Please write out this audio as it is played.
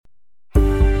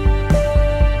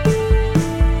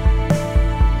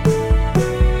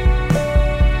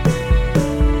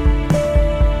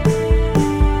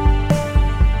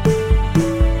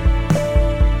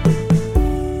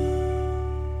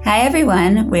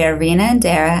everyone. We are Rena and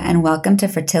Dara, and welcome to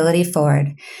Fertility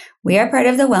Forward. We are part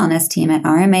of the wellness team at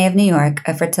RMA of New York,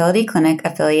 a fertility clinic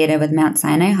affiliated with Mount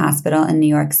Sinai Hospital in New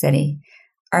York City.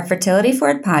 Our Fertility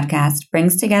Forward podcast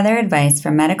brings together advice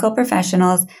from medical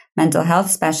professionals, mental health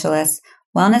specialists,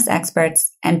 wellness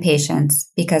experts, and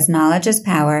patients, because knowledge is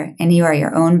power and you are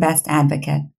your own best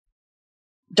advocate.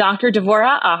 Dr.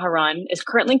 Devora Aharon is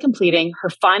currently completing her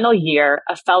final year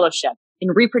of fellowship in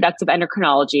reproductive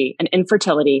endocrinology and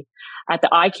infertility at the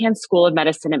Icahn School of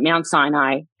Medicine at Mount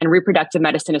Sinai and Reproductive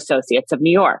Medicine Associates of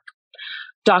New York.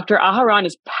 Dr. Aharon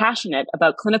is passionate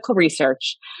about clinical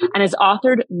research and has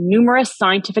authored numerous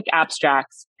scientific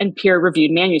abstracts and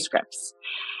peer-reviewed manuscripts.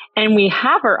 And we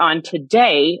have her on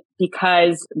today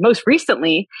because most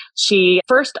recently, she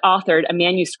first authored a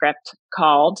manuscript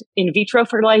called In Vitro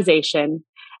Fertilization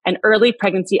and Early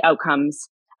Pregnancy Outcomes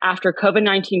After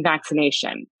COVID-19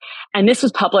 Vaccination. And this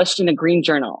was published in the Green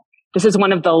Journal. This is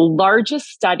one of the largest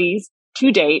studies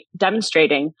to date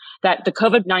demonstrating that the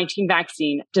COVID-19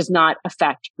 vaccine does not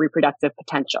affect reproductive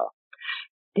potential.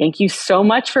 Thank you so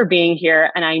much for being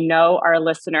here. And I know our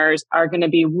listeners are going to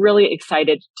be really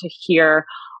excited to hear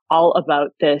all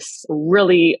about this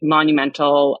really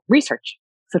monumental research.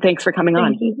 So thanks for coming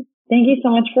on. Thank you so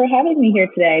much for having me here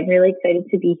today. I'm really excited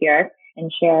to be here and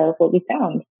share what we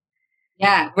found.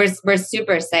 Yeah, we're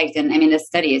super psyched. And I mean, this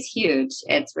study is huge.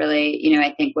 It's really,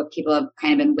 I think what people have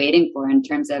kind of been waiting for in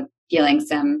terms of feeling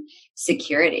some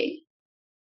security.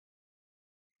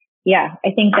 Yeah,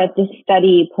 I think that this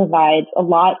study provides a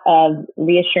lot of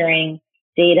reassuring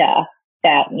data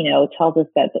that, tells us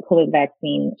that the COVID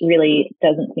vaccine really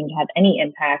doesn't seem to have any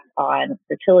impact on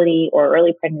fertility or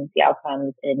early pregnancy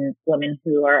outcomes in women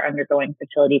who are undergoing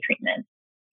fertility treatment.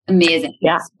 Amazing.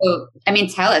 Yeah. So,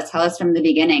 tell us from the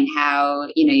beginning how,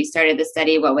 you started the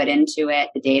study, what went into it,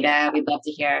 the data. We'd love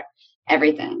to hear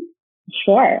everything.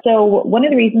 Sure. So one of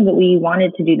the reasons that we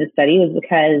wanted to do the study was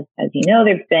because, as you know,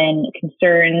 there's been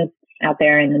concerns out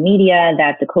there in the media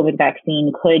that the COVID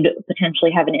vaccine could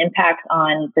potentially have an impact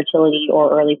on fertility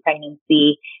or early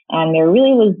pregnancy. And there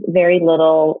really was very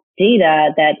little data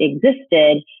that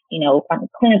existed, on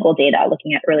clinical data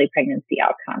looking at early pregnancy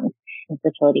outcomes and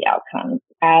fertility outcomes.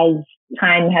 As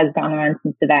time has gone on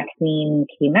since the vaccine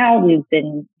came out, we've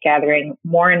been gathering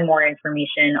more and more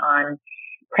information on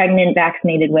pregnant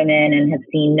vaccinated women and have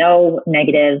seen no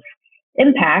negative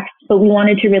impacts, but we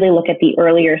wanted to really look at the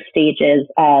earlier stages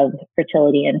of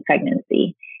fertility and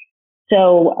pregnancy.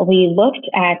 So we looked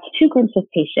at two groups of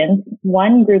patients.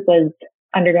 One group was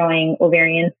undergoing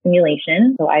ovarian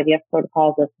stimulation, so IVF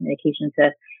protocols with medication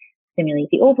to stimulate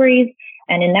the ovaries.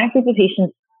 And in that group of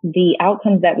patients, the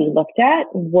outcomes that we looked at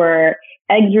were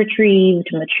eggs retrieved,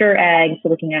 mature eggs, so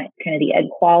looking at kind of the egg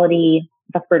quality,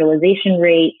 the fertilization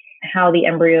rate, how the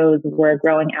embryos were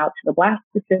growing out to the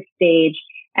blastocyst stage,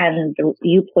 and the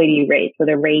euploidy rate, so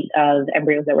the rate of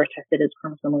embryos that were tested as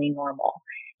chromosomally normal.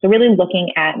 So really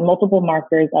looking at multiple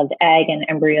markers of egg and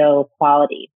embryo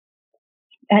quality.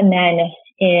 And then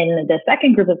in the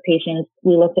second group of patients,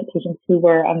 we looked at patients who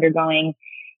were undergoing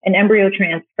an embryo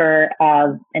transfer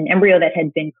of an embryo that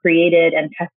had been created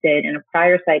and tested in a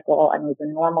prior cycle and was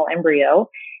a normal embryo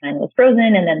and was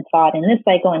frozen and then thawed in this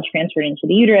cycle and transferred into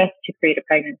the uterus to create a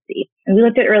pregnancy. And we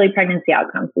looked at early pregnancy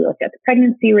outcomes. We looked at the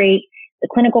pregnancy rate, the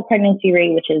clinical pregnancy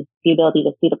rate, which is the ability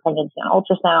to see the pregnancy on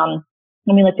ultrasound.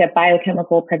 And we looked at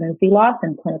biochemical pregnancy loss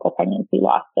and clinical pregnancy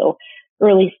loss, so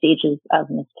early stages of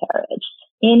miscarriage.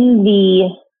 In the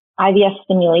IVF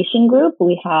stimulation group,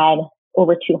 we had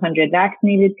over 200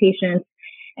 vaccinated patients.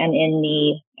 And in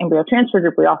the embryo transfer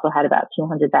group, we also had about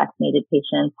 200 vaccinated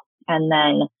patients. And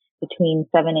then between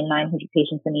 700 and 900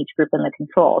 patients in each group in the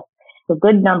controls. So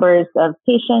good numbers of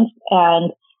patients.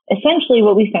 And essentially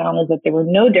what we found is that there were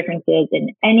no differences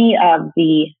in any of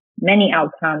the many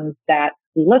outcomes that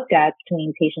we looked at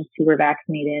between patients who were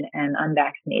vaccinated and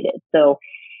unvaccinated. So,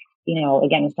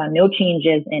 again, we saw no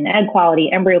changes in egg quality,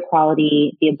 embryo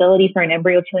quality, the ability for an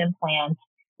embryo to implant,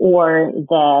 or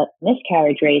the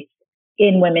miscarriage rates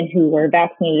in women who were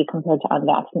vaccinated compared to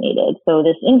unvaccinated. So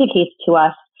this indicates to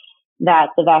us that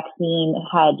the vaccine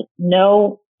had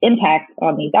no impact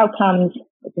on these outcomes.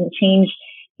 It didn't change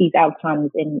these outcomes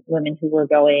in women who were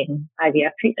going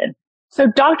IVF treatment. So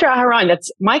Dr. Aharon,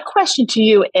 my question to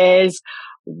you is,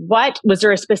 was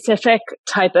there a specific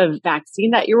type of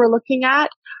vaccine that you were looking at?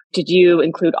 Did you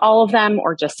include all of them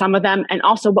or just some of them? And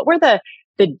also, what were the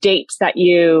dates that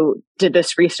you did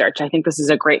this research? I think this is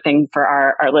a great thing for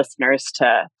our listeners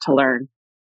to learn.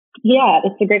 Yeah,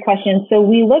 that's a great question. So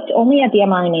we looked only at the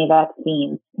mRNA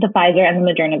vaccines, the Pfizer and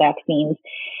the Moderna vaccines.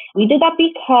 We did that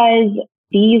because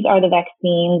these are the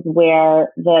vaccines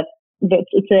where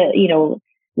it's a,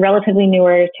 relatively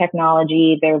newer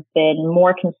technology. There have been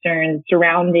more concerns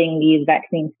surrounding these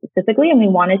vaccines specifically, and we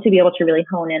wanted to be able to really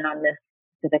hone in on this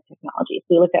specific technology.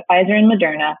 So we looked at Pfizer and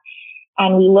Moderna,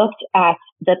 and we looked at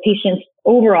the patients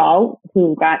overall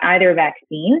who got either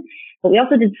vaccine, but we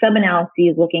also did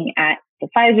sub-analyses looking at the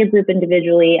Pfizer group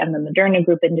individually and the Moderna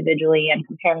group individually and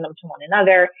comparing them to one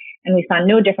another. And we saw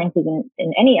no differences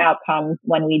in any outcomes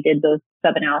when we did those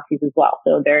sub-analyses as well.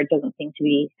 So there doesn't seem to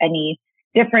be any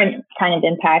different kind of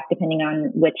impact depending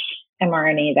on which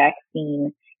mRNA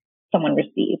vaccine someone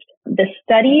received. The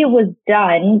study was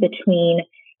done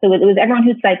so it was everyone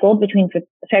who cycled between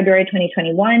February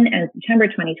 2021 and September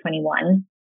 2021.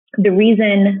 The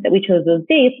reason that we chose those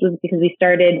dates was because we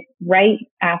started right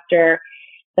after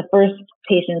the first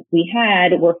patients we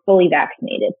had were fully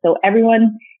vaccinated. So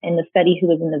everyone in the study who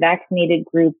was in the vaccinated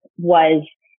group was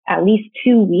at least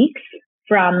 2 weeks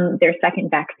from their second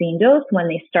vaccine dose when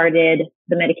they started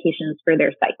the medications for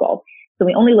their cycle. So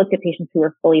we only looked at patients who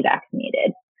were fully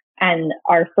vaccinated. And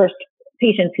our first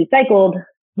patients who cycled,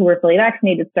 who were fully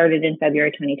vaccinated, started in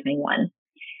February 2021.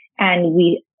 And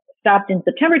we stopped in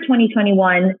September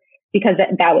 2021 because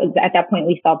that was at that point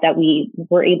we felt that we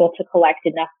were able to collect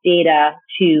enough data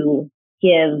to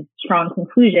give strong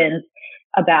conclusions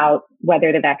about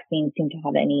whether the vaccine seemed to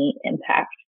have any impact.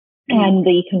 And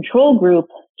the control group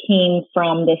came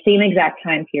from the same exact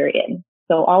time period.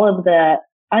 So all of the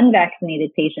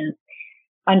unvaccinated patients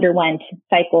underwent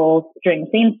cycles during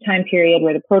the same time period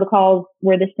where the protocols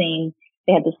were the same.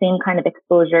 They had the same kind of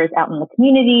exposures out in the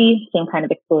community, same kind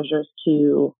of exposures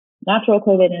to natural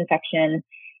COVID infection.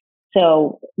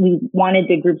 So we wanted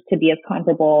the groups to be as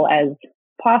comparable as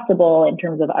possible in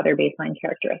terms of other baseline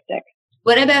characteristics.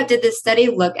 What about, did the study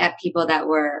look at people that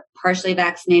were partially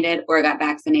vaccinated or got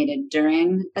vaccinated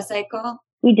during a cycle?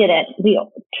 We didn't. We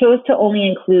chose to only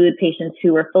include patients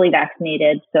who were fully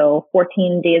vaccinated, so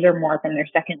 14 days or more from their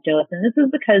second dose. And this is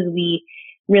because we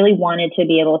really wanted to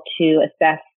be able to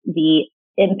assess the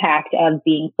impact of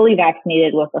being fully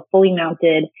vaccinated with a fully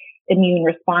mounted immune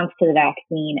response to the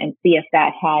vaccine and see if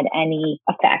that had any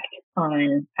effect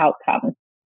on outcomes.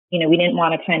 We didn't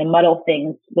want to kind of muddle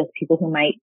things with people who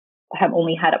might have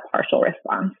only had a partial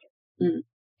response. Mm.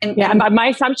 My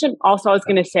assumption also I was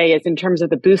going to say is in terms of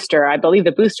the booster, I believe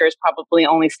the booster is probably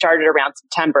only started around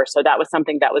September. So that was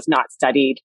something that was not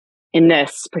studied in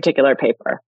this particular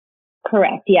paper.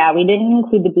 Correct. Yeah, we didn't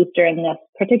include the booster in this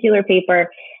particular paper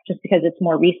just because it's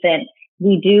more recent.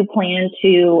 We do plan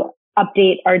to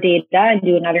update our data and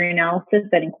do another analysis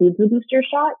that includes the booster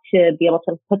shot to be able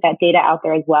to put that data out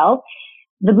there as well.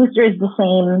 The booster is the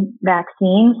same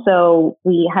vaccine, so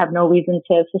we have no reason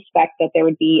to suspect that there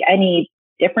would be any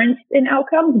difference in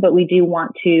outcomes, but we do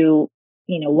want to,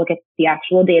 look at the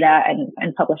actual data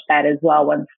and publish that as well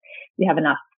once we have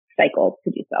enough cycles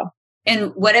to do so.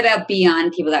 And what about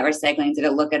beyond people that were cycling? Did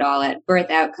it look at all at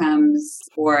birth outcomes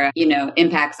or,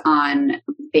 impacts on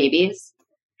babies?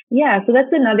 Yeah, so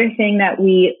that's another thing that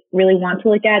we really want to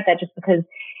look at, that just because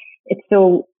it's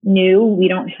so new, we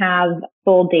don't have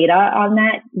full data on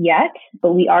that yet,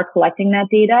 but we are collecting that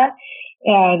data.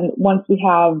 And once we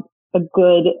have a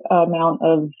good amount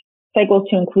of cycles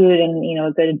to include and,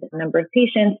 a good number of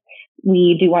patients,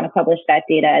 we do want to publish that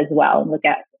data as well and look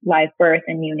at live birth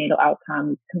and neonatal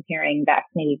outcomes comparing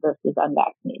vaccinated versus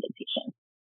unvaccinated patients.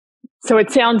 So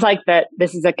it sounds like that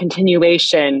this is a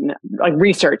continuation, like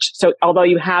research. So although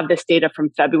you have this data from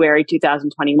February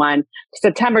 2021 to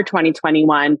September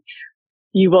 2021,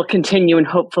 you will continue and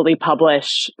hopefully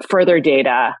publish further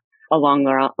data along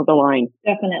the line.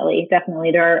 Definitely.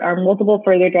 There are multiple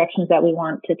further directions that we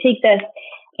want to take this.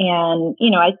 And,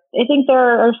 I think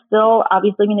there are still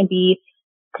obviously going to be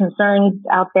concerns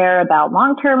out there about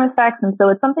long-term effects. And so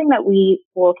it's something that we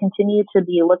will continue to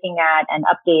be looking at and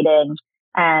updating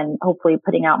and hopefully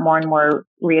putting out more and more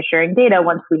reassuring data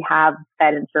once we have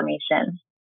that information.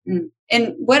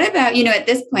 And what about, at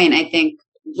this point, I think,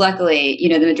 luckily,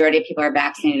 the majority of people are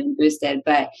vaccinated and boosted,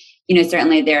 but,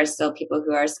 certainly there are still people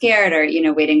who are scared or,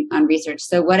 waiting on research.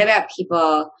 So what about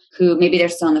people who maybe they're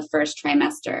still in the first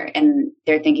trimester and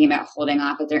they're thinking about holding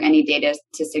off? Is there any data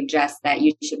to suggest that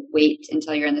you should wait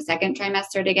until you're in the second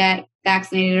trimester to get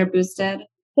vaccinated or boosted?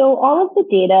 So all of the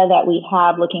data that we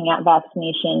have looking at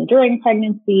vaccination during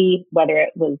pregnancy, whether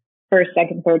it was first,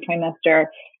 second, third trimester,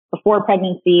 before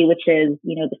pregnancy, which is,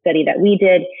 the study that we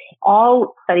did,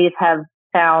 all studies have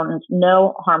found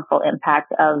no harmful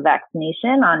impact of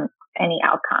vaccination on any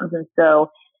outcomes. And so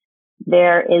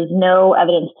there is no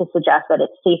evidence to suggest that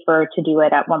it's safer to do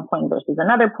it at one point versus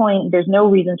another point. There's no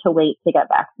reason to wait to get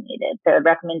vaccinated. The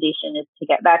recommendation is to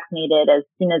get vaccinated as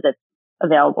soon as it's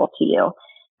available to you.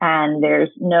 And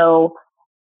there's no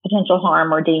potential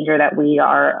harm or danger that we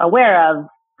are aware of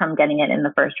from getting it in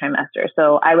the first trimester.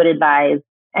 So I would advise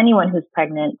anyone who's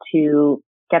pregnant to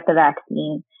get the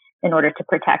vaccine in order to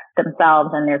protect themselves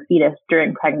and their fetus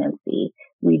during pregnancy.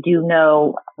 We do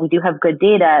have good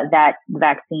data that the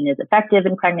vaccine is effective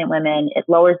in pregnant women. It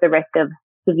lowers the risk of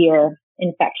severe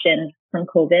infection from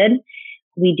COVID.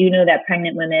 We do know that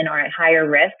pregnant women are at higher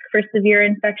risk for severe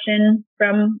infection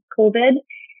from COVID.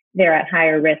 They're at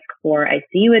higher risk for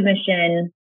ICU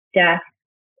admission, death,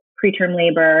 preterm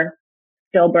labor,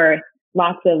 stillbirth,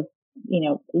 lots of,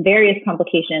 various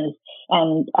complications,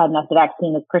 and that the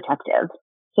vaccine is protective.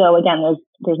 So again,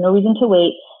 there's no reason to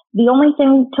wait. The only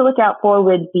thing to look out for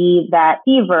would be that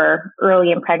fever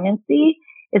early in pregnancy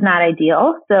is not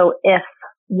ideal. So if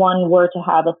one were to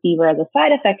have a fever as a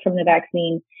side effect from the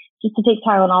vaccine, just to take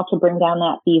Tylenol to bring down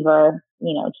that fever,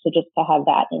 just to have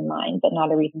that in mind, but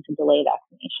not a reason to delay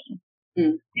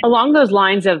vaccination. Along those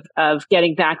lines of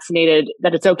getting vaccinated,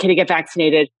 that it's okay to get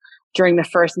vaccinated during the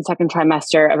first and second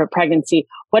trimester of a pregnancy,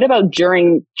 what about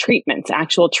during treatments,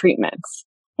 actual treatments?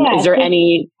 Yeah, is there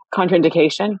any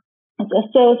contraindication?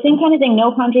 So same kind of thing,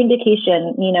 no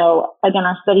contraindication. Again,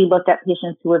 our study looked at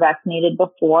patients who were vaccinated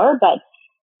before, but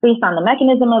based on the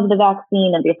mechanism of the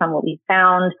vaccine and based on what we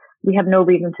found, we have no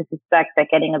reason to suspect that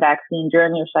getting a vaccine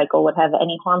during your cycle would have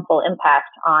any harmful impact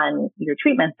on your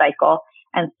treatment cycle.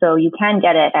 And so you can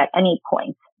get it at any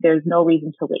point. There's no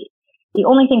reason to wait. The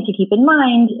only thing to keep in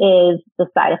mind is the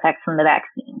side effects from the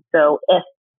vaccine. So if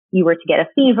you were to get a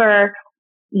fever,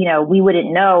 we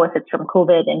wouldn't know if it's from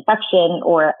COVID infection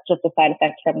or just a side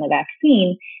effect from the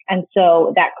vaccine. And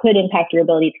so that could impact your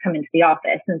ability to come into the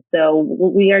office. And so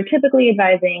what we are typically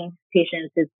advising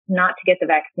patients is not to get the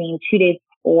vaccine 2 days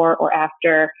before or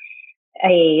after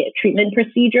a treatment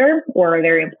procedure or a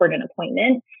very important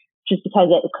appointment, just because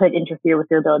it could interfere with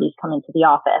your ability to come into the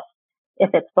office.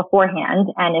 If it's beforehand,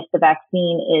 and if the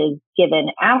vaccine is given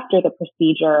after the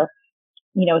procedure,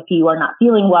 if you are not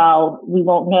feeling well, we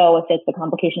won't know if it's a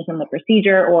complication from the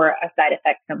procedure or a side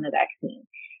effect from the vaccine.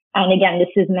 And again, this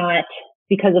is not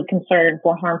because of concern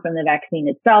for harm from the vaccine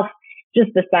itself,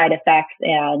 just the side effects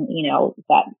and,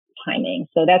 that timing.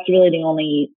 So that's really the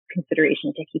only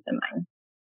consideration to keep in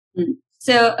mind.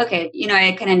 So, okay,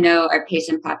 I kind of know our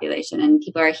patient population and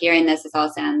people are hearing this all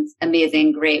sounds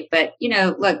amazing, great. But,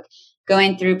 look,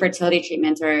 going through fertility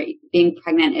treatments or being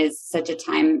pregnant is such a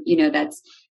time, that's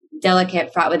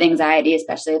delicate, fraught with anxiety,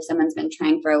 especially if someone's been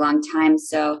trying for a long time.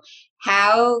 So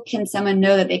how can someone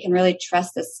know that they can really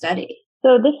trust this study?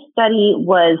 So this study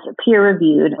was peer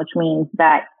reviewed, which means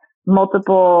that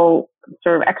multiple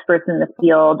sort of experts in the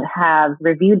field have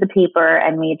reviewed the paper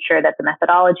and made sure that the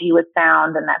methodology was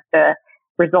sound and that the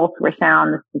results were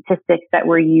sound, the statistics that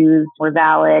were used were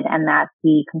valid, and that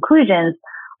the conclusions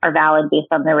are valid based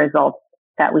on the results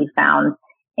that we found.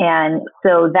 And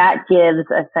so that gives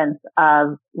a sense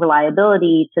of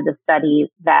reliability to the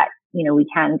study that, we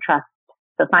can trust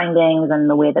the findings and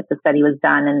the way that the study was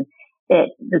done. And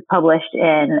it was published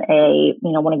in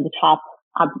one of the top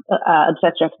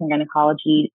obstetrics and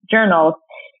gynecology journals.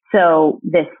 So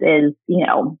this is,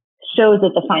 shows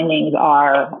that the findings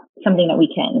are something that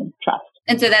we can trust.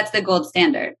 And so that's the gold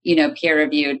standard, peer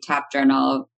reviewed, top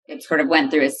journal. It sort of went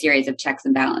through a series of checks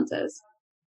and balances.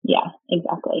 Yeah,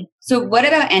 exactly. So what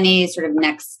about any sort of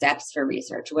next steps for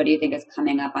research? What do you think is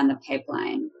coming up on the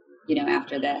pipeline,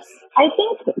 after this? I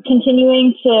think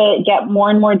continuing to get more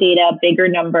and more data, bigger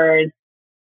numbers,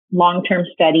 long-term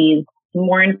studies, the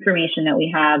more information that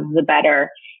we have, the better.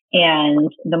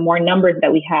 And the more numbers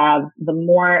that we have, the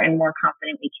more and more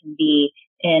confident we can be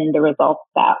in the results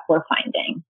that we're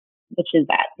finding, which is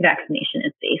that vaccination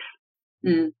is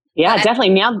safe. Yeah, definitely.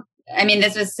 Now,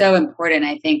 this was so important.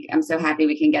 I think I'm so happy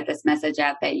we can get this message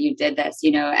out that you did this,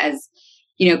 as,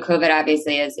 COVID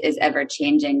obviously is ever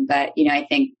changing, but, I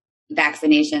think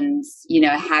vaccinations,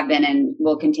 have been and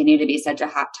will continue to be such a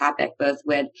hot topic, both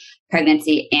with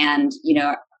pregnancy and,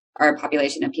 our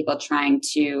population of people trying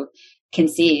to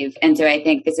conceive. And so I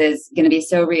think this is going to be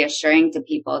so reassuring to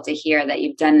people to hear that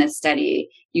you've done this study,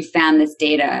 you found this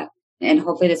data, and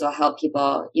hopefully this will help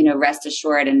people, rest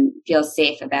assured and feel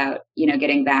safe about,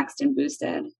 getting vaxxed and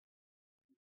boosted.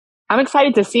 I'm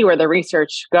excited to see where the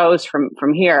research goes from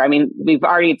here. We've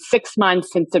already 6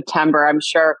 months since September. I'm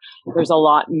sure there's a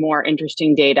lot more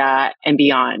interesting data and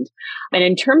beyond. And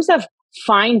in terms of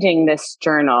finding this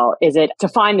journal, is it to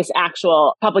find this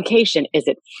actual publication? Is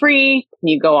it free? Can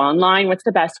you go online? What's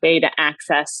the best way to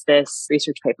access this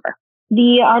research paper?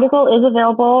 The article is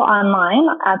available online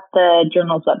at the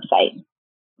journal's website.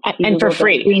 And for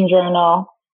free? Green Journal.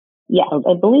 Yes,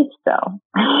 I believe so.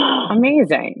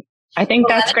 Amazing. I think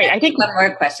that's great. I think one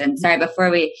more question. Sorry, before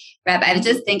we wrap, I was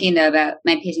just thinking though about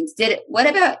my patients. What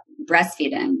about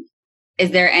breastfeeding?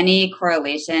 Is there any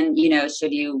correlation?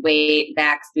 Should you wait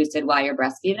vax boosted while you're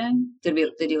breastfeeding? Did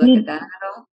you look at that at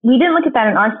all? We didn't look at that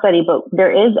in our study, but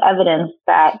there is evidence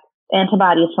that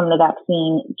antibodies from the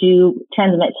vaccine do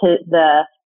transmit to the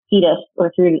fetus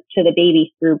or to the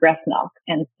baby through breast milk.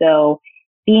 And so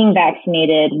being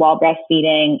vaccinated while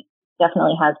breastfeeding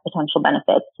definitely has potential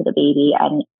benefits to the baby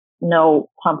and no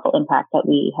harmful impact that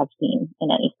we have seen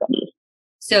in any studies.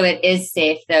 So it is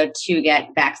safe, though, to get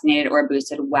vaccinated or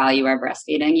boosted while you are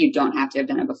breastfeeding? You don't have to have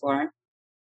done it before?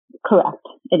 Correct.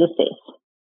 It is safe.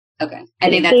 Okay. I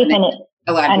think that's safe, and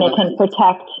it can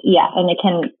protect, and it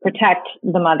can protect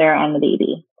the mother and the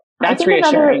baby. That's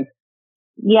reassuring.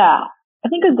 I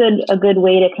think a good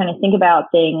way to kind of think about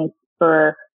things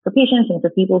for patients and for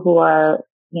people who are,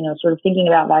 sort of thinking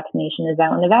about vaccination is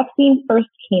that when the vaccine first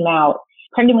came out,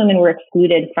 pregnant women were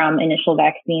excluded from initial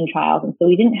vaccine trials. And so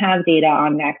we didn't have data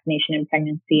on vaccination and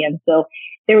pregnancy. And so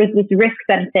there was this risk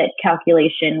benefit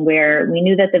calculation where we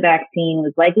knew that the vaccine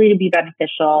was likely to be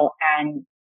beneficial and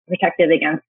protective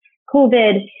against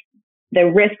COVID. The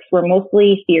risks were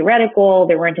mostly theoretical.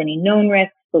 There weren't any known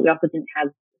risks, but we also didn't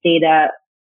have data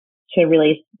to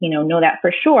really, know that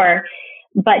for sure.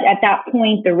 But at that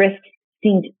point, the risks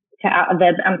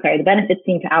the benefits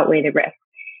seemed to outweigh the risks.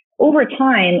 Over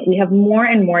time, we have more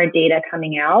and more data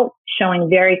coming out showing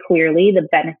very clearly the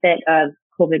benefit of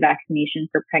COVID vaccination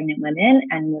for pregnant women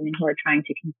and women who are trying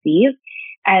to conceive,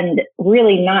 and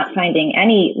really not finding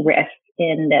any risk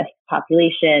in this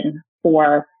population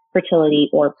for fertility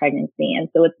or pregnancy. And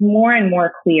so it's more and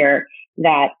more clear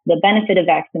that the benefit of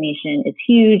vaccination is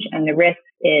huge and the risk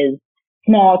is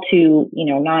small to,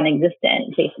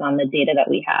 non-existent based on the data that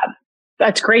we have.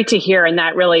 That's great to hear. And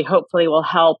that really hopefully will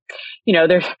help.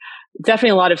 There's definitely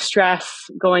a lot of stress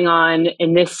going on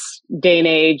in this day and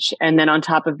age. And then on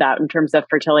top of that, in terms of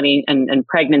fertility and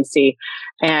pregnancy.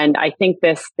 And I think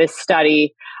this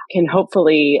study can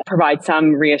hopefully provide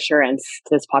some reassurance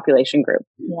to this population group.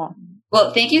 Yeah.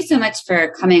 Well, thank you so much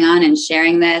for coming on and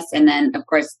sharing this. And then, of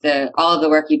course, all of the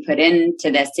work you put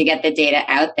into this to get the data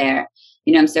out there.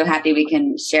 I'm so happy we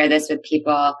can share this with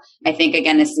people. I think,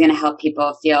 again, this is going to help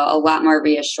people feel a lot more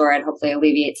reassured, hopefully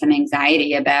alleviate some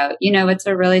anxiety about, it's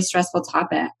a really stressful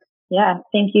topic. Yeah.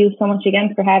 Thank you so much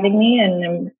again for having me. And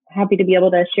I'm happy to be able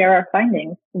to share our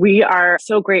findings. We are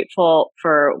so grateful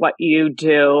for what you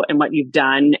do and what you've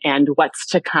done and what's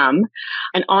to come.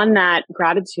 And on that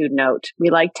gratitude note, we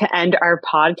like to end our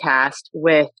podcast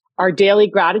with our daily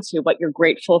gratitude, what you're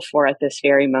grateful for at this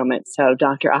very moment. So,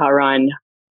 Dr. Aharon,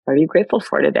 what are you grateful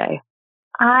for today?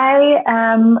 I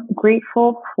am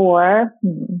grateful for,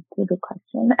 that's a good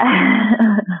question.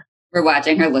 We're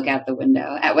watching her look out the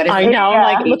window at what is I know,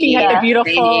 like looking at the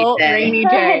beautiful rainy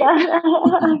day.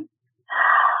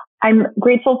 I'm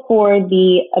grateful for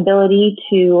the ability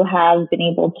to have been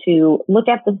able to look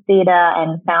at this data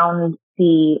and found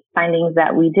the findings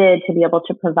that we did to be able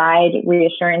to provide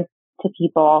reassurance to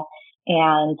people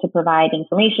and to provide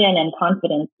information and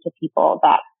confidence to people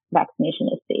that vaccination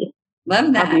is safe.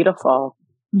 Love that. How beautiful.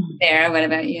 Sarah, what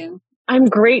about you? I'm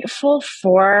grateful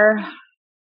for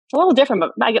a little different,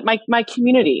 but my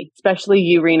community, especially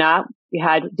you, Rena. We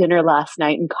had dinner last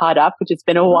night and caught up, which has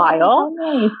been a while. Oh,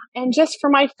 nice. And just for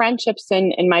my friendships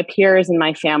and my peers and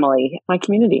my family, my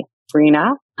community.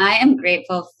 Rena? I am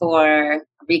grateful for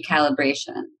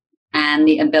recalibration and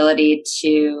the ability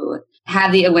to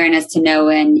have the awareness to know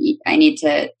when I need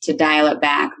to dial it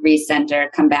back, recenter,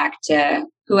 come back to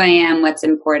who I am, what's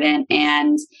important.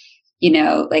 And,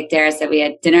 like Dara said, we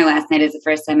had dinner last night. Is the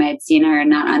first time I'd seen her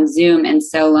not on Zoom in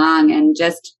so long, and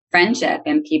just friendship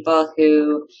and people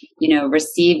who,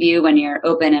 receive you when you're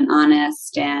open and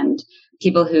honest, and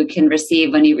people who can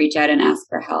receive when you reach out and ask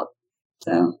for help.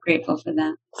 So grateful for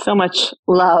that. So much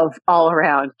love all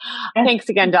around. Thanks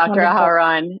again, Dr.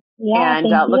 Aharon. Yeah, and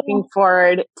looking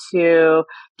forward to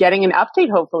getting an update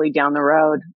hopefully down the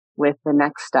road with the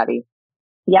next study.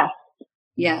 Yes.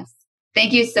 Yes.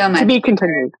 Thank you so much. To be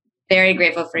continued. Very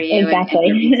grateful for you. Exactly.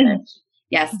 And your research.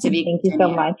 Yes, to be Thank continued. you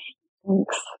so much.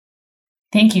 Thanks.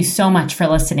 Thank you so much for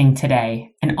listening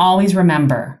today. And always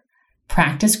remember,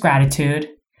 practice gratitude,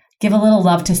 give a little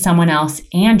love to someone else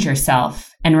and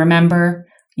yourself. And remember,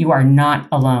 you are not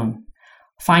alone.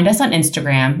 Find us on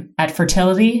Instagram at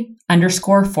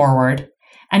fertility_forward.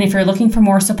 And if you're looking for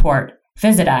more support,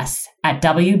 visit us at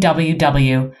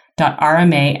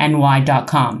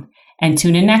www.rmany.com and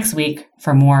tune in next week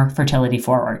for more Fertility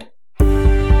Forward.